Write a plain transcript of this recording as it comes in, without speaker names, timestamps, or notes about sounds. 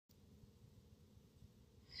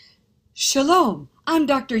Shalom, I'm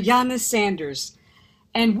Dr. Yana Sanders,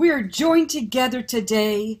 and we're joined together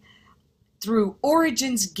today through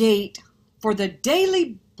Origin's Gate for the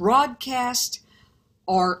daily broadcast,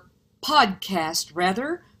 or podcast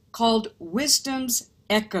rather, called Wisdom's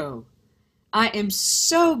Echo. I am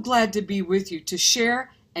so glad to be with you to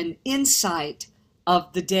share an insight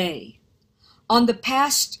of the day. On the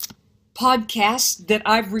past podcasts that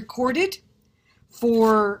I've recorded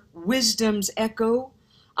for Wisdom's Echo,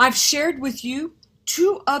 I've shared with you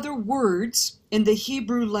two other words in the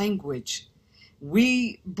Hebrew language.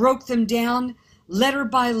 We broke them down letter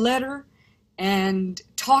by letter and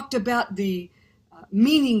talked about the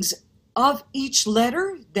meanings of each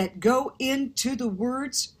letter that go into the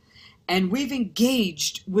words, and we've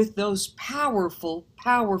engaged with those powerful,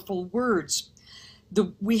 powerful words.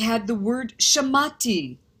 We had the word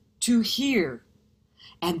shamati, to hear,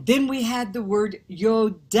 and then we had the word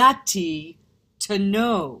yodati, to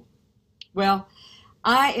know. Well,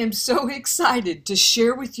 I am so excited to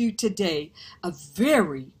share with you today a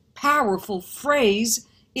very powerful phrase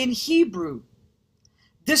in Hebrew.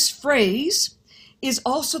 This phrase is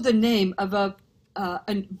also the name of a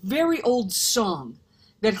very old song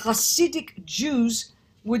that Hasidic Jews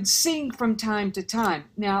would sing from time to time.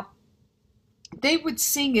 Now, they would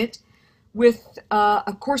sing it with,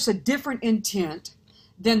 of course, a different intent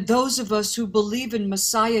than those of us who believe in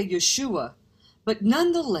Messiah Yeshua. But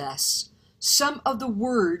nonetheless, some of the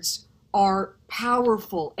words are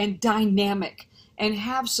powerful and dynamic and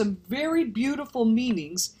have some very beautiful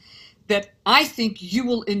meanings that I think you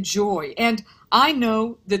will enjoy. And I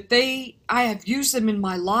know that I have used them in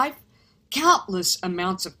my life countless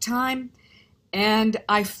amounts of time, and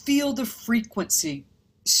I feel the frequency,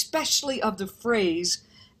 especially of the phrase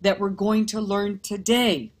that we're going to learn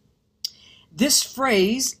today. This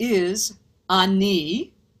phrase is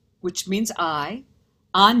ani, which means I,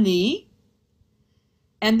 ani,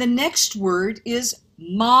 and the next word is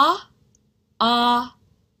ma'amin.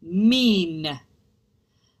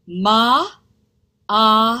 Ma'amin.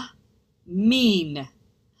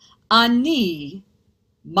 Ani,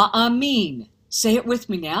 ma'amin. Say it with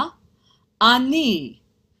me now. Ani,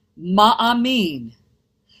 ma'amin.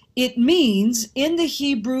 It means in the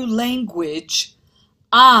Hebrew language,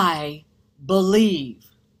 I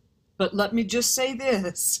believe. But let me just say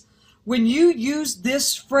this. When you use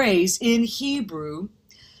this phrase in Hebrew,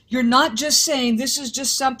 you're not just saying this is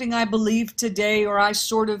just something I believe today, or I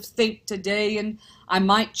sort of think today and I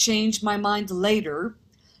might change my mind later.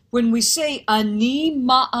 When we say ani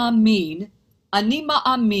ma'amin,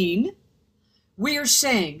 we are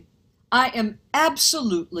saying I am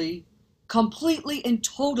absolutely, completely, and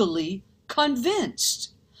totally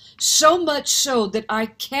convinced. So much so that I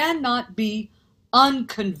cannot be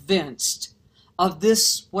unconvinced of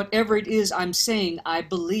this, whatever it is I'm saying I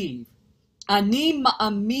believe. Ani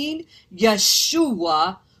ma'amin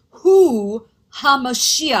Yeshua hu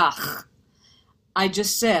HaMashiach. I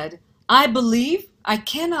just said, I believe. I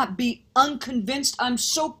cannot be unconvinced. I'm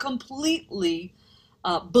so completely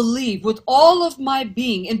believe with all of my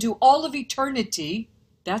being into all of eternity.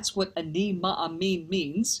 That's what ani ma'amin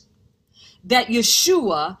means. That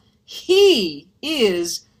Yeshua, he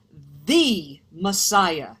is the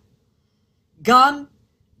Messiah. Gam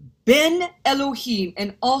ben Elohim,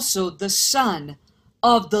 and also the Son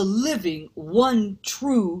of the living one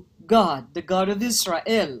true God, the God of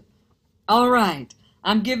Israel. All right,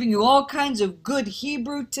 I'm giving you all kinds of good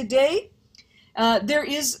Hebrew today. There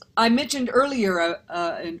is, I mentioned earlier,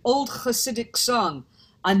 an old Hasidic song,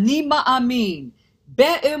 Ani ma'amin,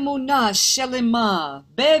 be'emunah shelema,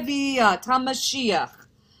 be'viat HaMashiach,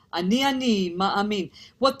 ani ma'amin.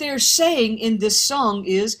 What they're saying in this song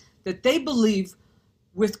is that they believe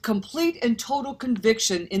with complete and total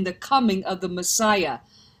conviction in the coming of the Messiah.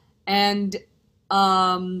 And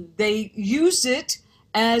they use it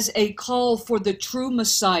as a call for the true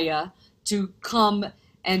Messiah to come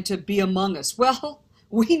and to be among us. Well,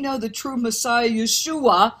 we know the true Messiah,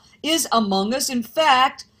 Yeshua, is among us. In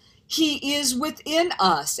fact, he is within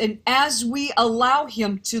us. And as we allow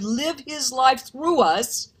him to live his life through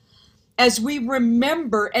us, as we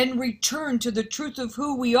remember and return to the truth of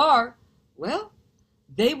who we are, well,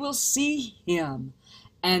 they will see him.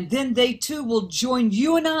 And then they too will join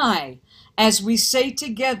you and I as we say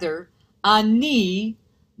together, Ani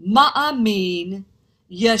ma'amin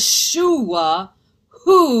Yeshua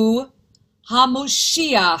hu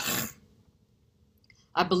HaMashiach.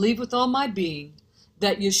 I believe with all my being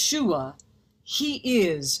that Yeshua, he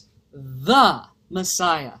is the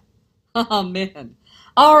Messiah. Amen.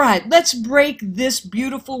 All right, let's break this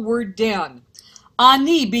beautiful word down.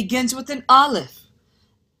 Ani begins with an aleph,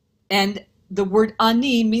 and the word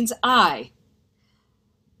ani means I.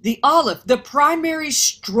 The aleph, the primary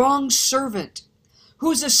strong servant,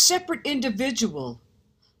 who's a separate individual,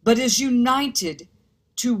 but is united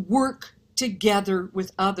to work together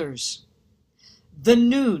with others. The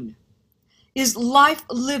noon is life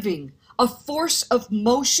living, a force of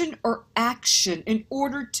motion or action in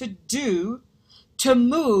order to do, to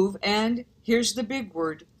move, and here's the big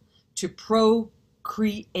word, to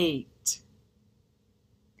procreate.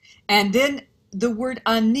 And then the word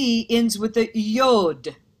ani ends with a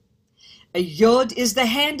yod. A yod is the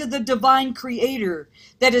hand of the divine creator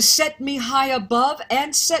that has set me high above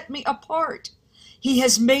and set me apart. He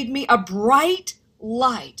has made me a bright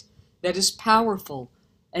light that is powerful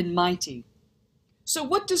and mighty. So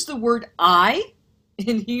what does the word I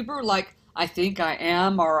in Hebrew, like I think, I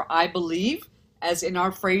am, or I believe, as in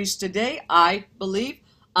our phrase today, I believe,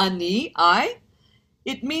 ani, I,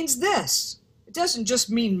 it means this. It doesn't just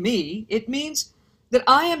mean me. It means that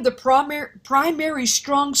I am the primary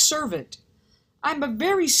strong servant. I'm a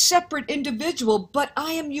very separate individual, but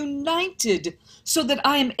I am united so that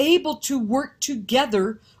I am able to work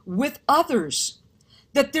together with others.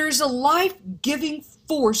 That there's a life-giving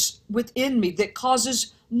force within me that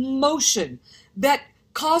causes motion, that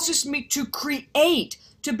causes me to create,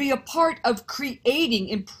 to be a part of creating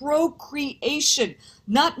in procreation,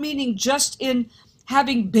 not meaning just in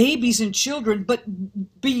having babies and children, but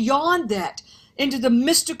beyond that, into the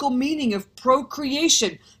mystical meaning of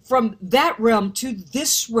procreation, from that realm to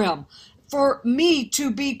this realm. For me to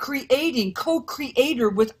be creating, co-creator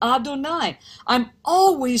with Adonai. I'm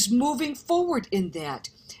always moving forward in that.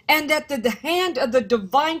 And that the hand of the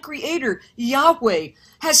divine creator, Yahweh,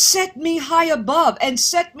 has set me high above and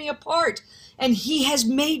set me apart. And he has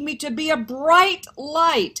made me to be a bright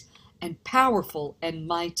light and powerful and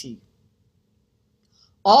mighty.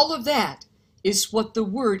 All of that is what the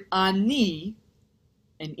word ani,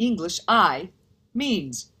 in English, I,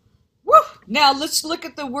 means. Woo! Now let's look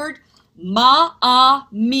at the word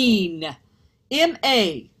ma'amin.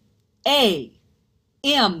 M-A-A-M-I-N.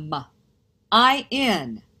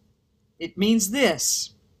 It means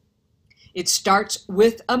this. It starts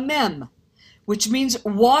with a mem, which means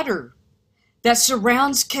water that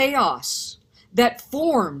surrounds chaos, that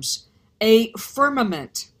forms a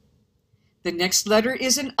firmament. The next letter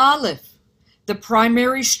is an aleph. The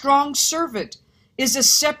primary strong servant is a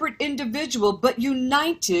separate individual but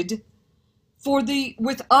united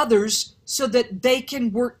with others so that they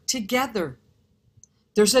can work together.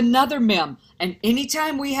 There's another mem, and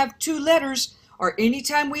anytime we have two letters or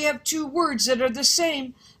anytime we have two words that are the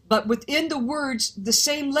same, but within the words the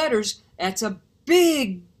same letters, that's a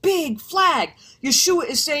big, big flag. Yeshua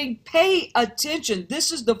is saying, pay attention.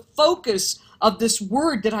 This is the focus of this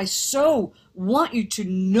word that I so want you to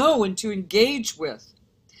know and to engage with.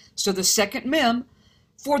 So the second mem,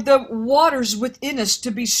 for the waters within us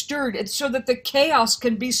to be stirred, and so that the chaos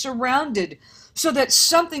can be surrounded, so that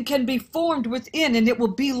something can be formed within, and it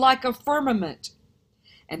will be like a firmament.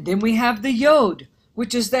 And then we have the yod,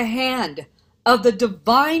 which is the hand of the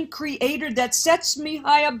divine creator that sets me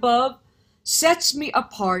high above, sets me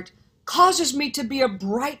apart, causes me to be a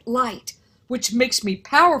bright light, which makes me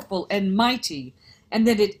powerful and mighty. And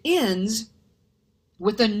then it ends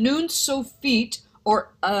with a nun sofit,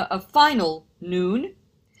 or a final nun.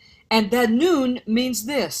 And the nun means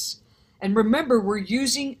this. And remember, we're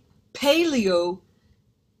using Paleo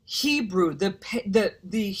Hebrew,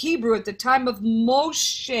 the Hebrew at the time of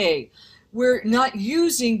Moshe. We're not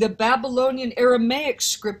using the Babylonian Aramaic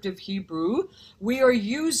script of Hebrew. We are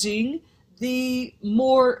using the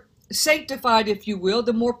more sanctified, if you will,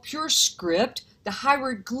 the more pure script, the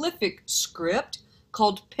hieroglyphic script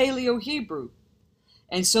called Paleo Hebrew.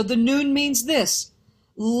 And so the nun means this: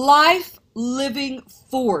 life-living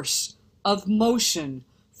force of motion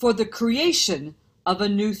for the creation of a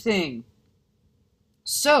new thing.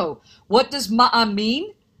 So, what does ma'amin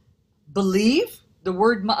mean? Believe. The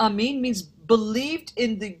word ma'amin means believed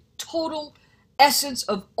in the total essence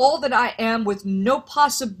of all that I am, with no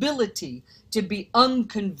possibility to be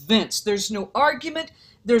unconvinced. There's no argument,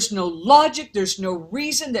 there's no logic, there's no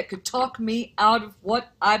reason that could talk me out of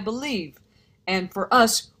what I believe. And for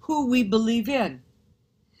us, who we believe in.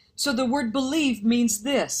 So the word believe means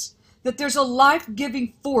this, that there's a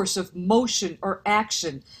life-giving force of motion or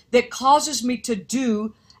action that causes me to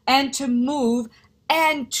do and to move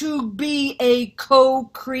and to be a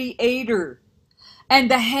co-creator. And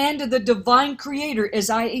the hand of the divine creator, as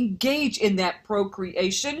I engage in that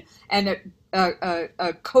procreation and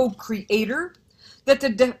a co-creator, that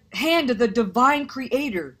the hand of the divine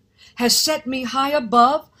creator has set me high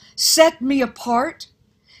above, set me apart,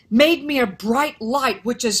 made me a bright light,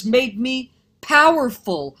 which has made me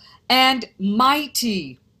powerful and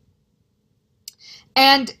mighty,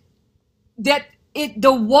 and that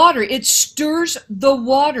it stirs the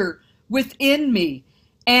water within me,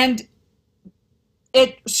 and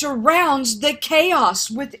it surrounds the chaos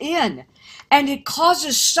within, and it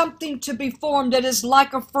causes something to be formed that is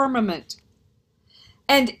like a firmament.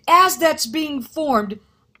 And as that's being formed,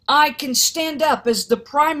 I can stand up as the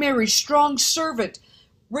primary strong servant,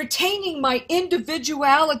 retaining my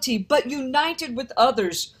individuality but united with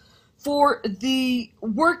others for the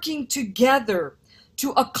working together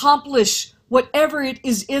to accomplish whatever it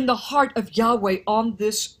is in the heart of Yahweh on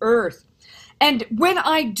this earth. And when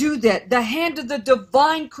I do that, the hand of the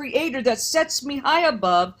divine creator that sets me high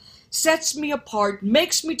above, sets me apart,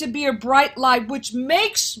 makes me to be a bright light, which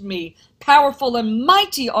makes me powerful and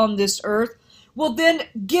mighty on this earth, will then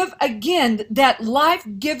give again that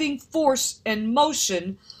life-giving force and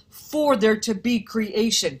motion for there to be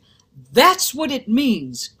creation. That's what it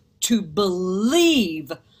means to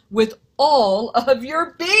believe with all of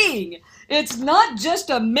your being. It's not just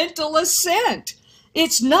a mental assent.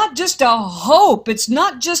 It's not just a hope. It's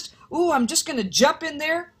not just, ooh, I'm just going to jump in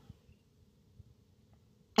there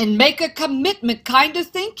and make a commitment kind of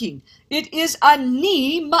thinking. It is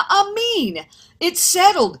ani ma'amin. It's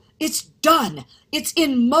settled. It's done. It's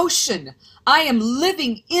in motion. I am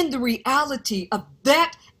living in the reality of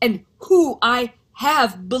that and who I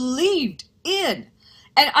have believed in.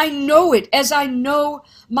 And I know it as I know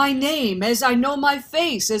my name, as I know my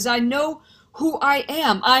face, as I know who I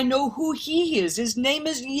am. I know who he is. His name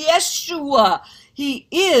is Yeshua. He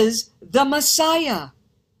is the Messiah.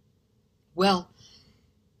 Well,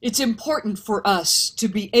 it's important for us to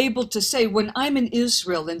be able to say, when I'm in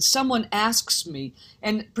Israel and someone asks me,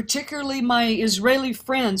 and particularly my Israeli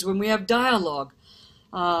friends when we have dialogue,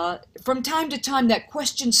 from time to time that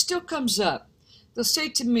question still comes up. They'll say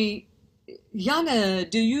to me, Yana,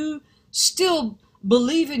 do you still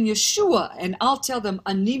believe in Yeshua? And I'll tell them,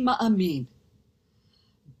 ani ma'amin.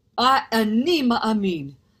 Ani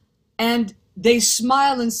ma'amin. And they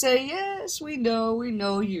smile and say, yes, we know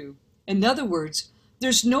you. In other words,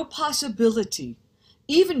 there's no possibility,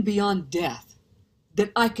 even beyond death,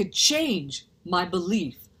 that I could change my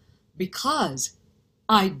belief, because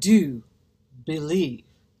I do believe.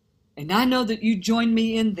 And I know that you join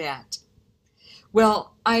me in that.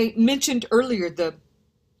 Well, I mentioned earlier the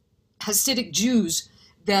Hasidic Jews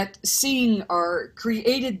that sing or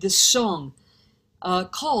created this song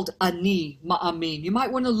called Ani Ma'amin. You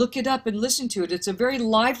might want to look it up and listen to it. It's a very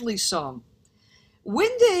lively song. When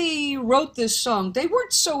they wrote this song, they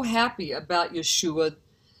weren't so happy about Yeshua,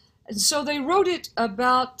 and so they wrote it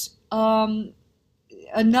about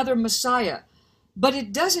another Messiah. But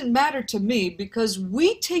it doesn't matter to me, because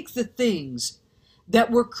we take the things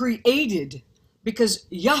that were created, because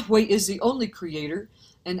Yahweh is the only creator,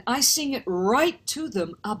 and I sing it right to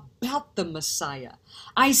them about the Messiah.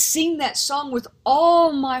 I sing that song with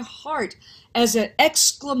all my heart as an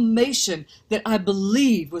exclamation that I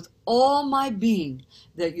believe with all my being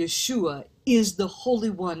that Yeshua is the Holy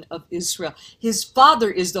One of Israel. His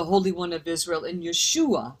Father is the Holy One of Israel, and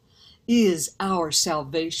Yeshua is our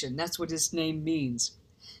salvation. That's what his name means.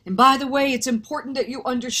 And by the way, it's important that you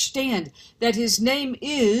understand that his name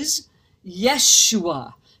is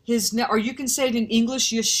Yeshua. Or you can say it in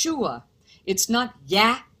English, Yeshua. It's not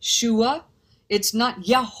Yahshua. It's not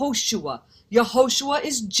Yahoshua. Yahoshua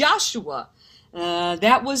is Joshua.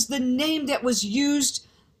 That was the name that was used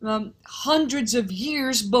hundreds of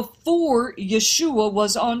years before Yeshua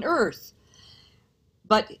was on earth.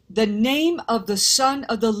 But the name of the Son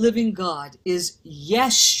of the living God is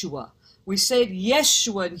Yeshua. We say it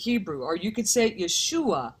Yeshua in Hebrew, or you could say it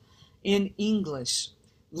Yeshua in English.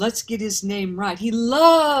 Let's get his name right. He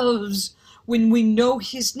loves when we know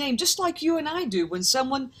his name, just like you and I do when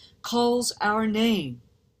someone calls our name.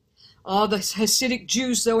 Oh, the Hasidic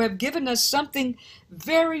Jews, though, have given us something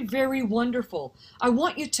very, very wonderful. I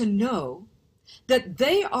want you to know that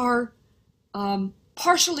they are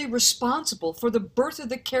partially responsible for the birth of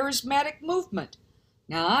the charismatic movement.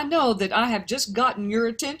 Now, I know that I have just gotten your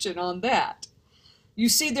attention on that. You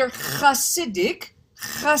see, they're Hasidic.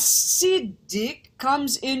 Hasidic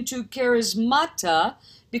comes into charismata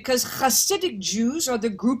because Hasidic Jews are the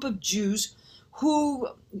group of Jews who,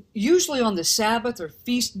 usually on the Sabbath or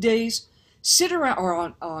feast days, sit around,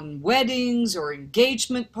 or on weddings or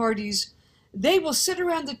engagement parties, they will sit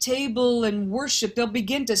around the table and worship. They'll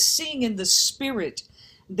begin to sing in the Spirit.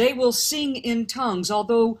 They will sing in tongues,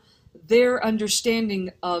 although their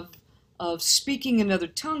understanding of speaking in other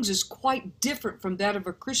tongues is quite different from that of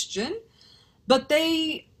a Christian. But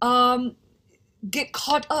they get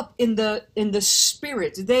caught up in the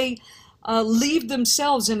Spirit. They leave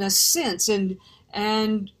themselves in a sense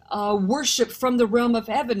and worship from the realm of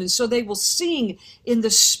heaven. And so they will sing in the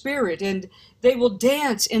Spirit, and they will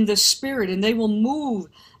dance in the Spirit, and they will move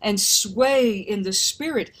and sway in the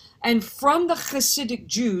Spirit. And from the Hasidic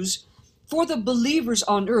Jews, for the believers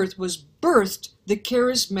on earth, was birthed the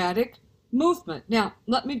charismatic movement. Now,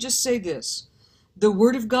 let me just say this. The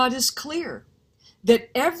Word of God is clear that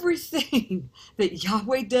everything that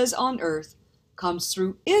Yahweh does on earth comes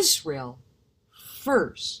through Israel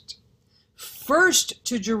first. First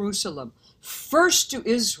to Jerusalem, first to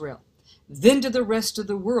Israel, then to the rest of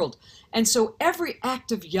the world. And so every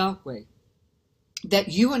act of Yahweh that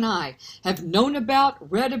you and I have known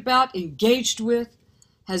about, read about, engaged with,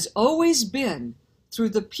 has always been through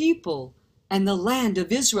the people and the land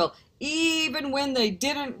of Israel, even when they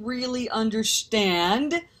didn't really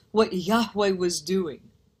understand what Yahweh was doing.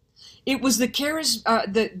 It was the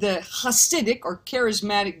Hasidic or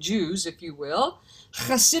charismatic Jews, if you will,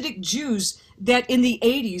 Hasidic Jews that in the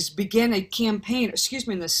 80s began a campaign, in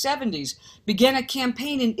the 70s, began a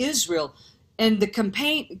campaign in Israel. And the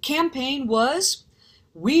campaign was,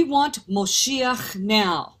 we want Moshiach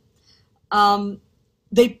now.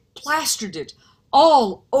 They plastered it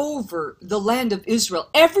all over the land of Israel.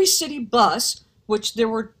 Every city bus, which there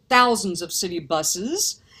were thousands of city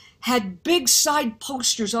buses, had big side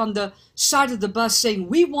posters on the side of the bus saying,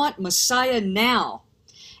 we want Messiah now.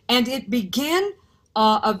 And it began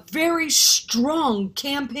a very strong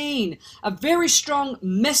campaign, a very strong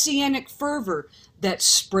messianic fervor that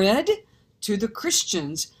spread to the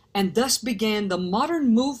Christians, and thus began the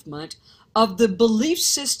modern movement of the belief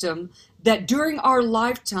system that during our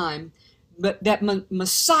lifetime, that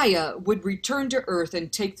Messiah would return to earth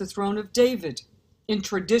and take the throne of David in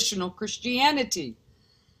traditional Christianity.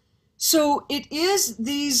 So it is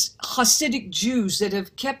these Hasidic Jews that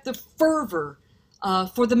have kept the fervor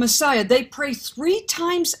for the Messiah. They pray 3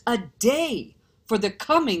 times a day for the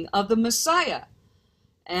coming of the Messiah.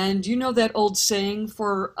 And you know that old saying,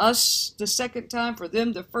 for us the second time, for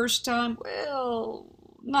them the first time? Well,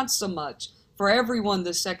 not so much. For everyone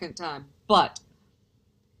the second time. But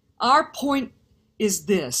our point is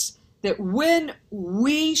this, that when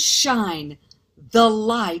we shine the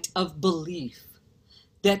light of belief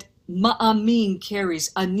that Ma'amin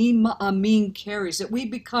carries, Ani Ma'amin carries, that we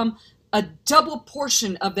become a double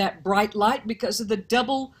portion of that bright light because of the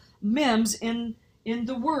double mems in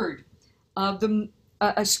the word. The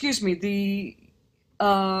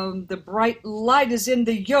bright light is in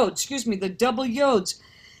the yod, the double yods.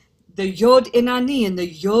 The yod in Ani and the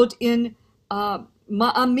yod in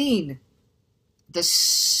Ma'amin. The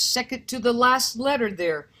second to the last letter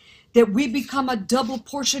there. That we become a double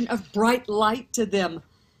portion of bright light to them.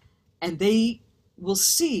 And they will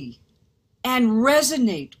see and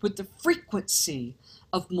resonate with the frequency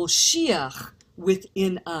of Moshiach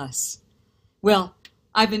within us. Well,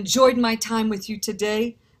 I've enjoyed my time with you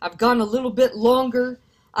today. I've gone a little bit longer.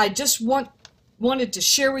 I just wanted to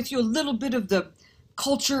share with you a little bit of the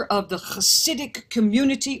culture of the Hasidic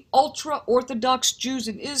community, ultra-Orthodox Jews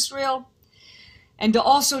in Israel, and to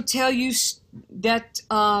also tell you that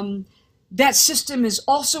that system is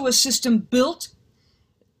also a system built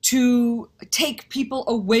to take people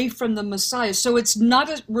away from the Messiah. So it's not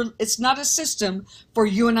a system for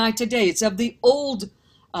you and I today. It's of the old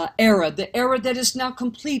era, the era that is now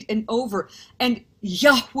complete and over. And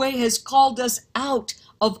Yahweh has called us out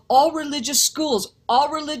of all religious schools, all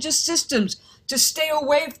religious systems, to stay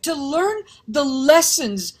away, to learn the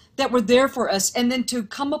lessons that were there for us, and then to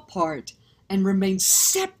come apart and remain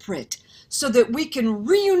separate so that we can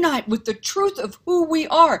reunite with the truth of who we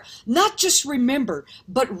are. Not just remember,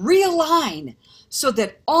 but realign so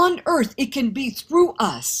that on earth it can be through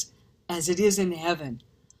us as it is in heaven.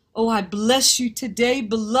 Oh, I bless you today,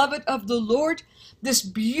 beloved of the Lord, this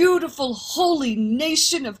beautiful, holy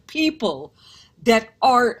nation of people that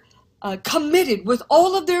are committed with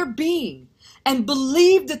all of their being and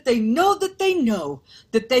believe that they know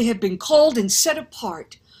that they have been called and set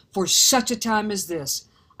apart for such a time as this.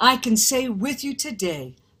 I can say with you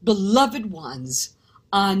today, beloved ones,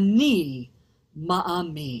 Ani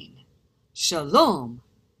Ma'amin. Shalom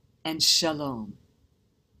and shalom.